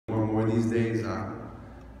these days,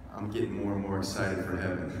 I'm getting more and more excited for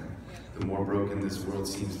heaven. The more broken this world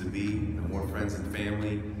seems to be, the more friends and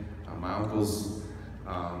family. My uncle's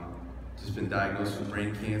just been diagnosed with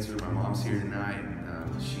brain cancer. My mom's here tonight.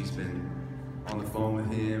 She's been on the phone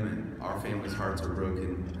with him, and our family's hearts are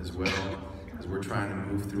broken as well as we're trying to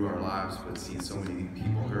move through our lives, but seeing so many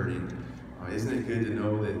people hurting. Isn't it good to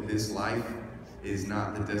know that this life is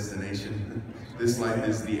not the destination? This life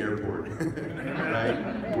is the airport,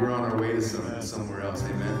 right? We're on our way to somewhere else,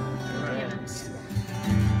 amen?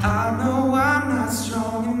 I know I'm not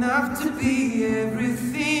strong enough to be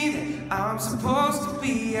everything that I'm supposed to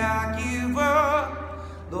be. I give up,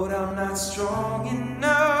 Lord, I'm not strong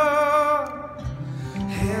enough.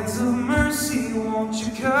 Hands of mercy, won't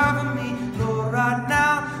you cover me? Lord, right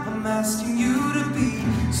now I'm asking you to be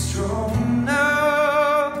strong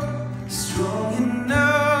enough, strong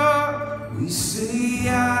enough. We say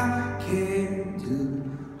I can do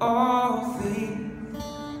all things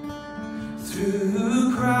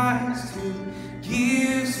through Christ who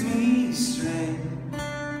gives me strength,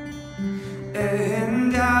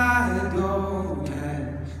 and I don't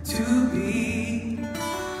have to be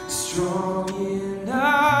strong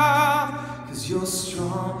enough, 'cause you're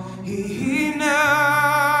strong enough.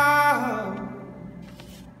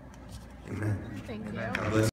 Amen. Thank you. God bless you.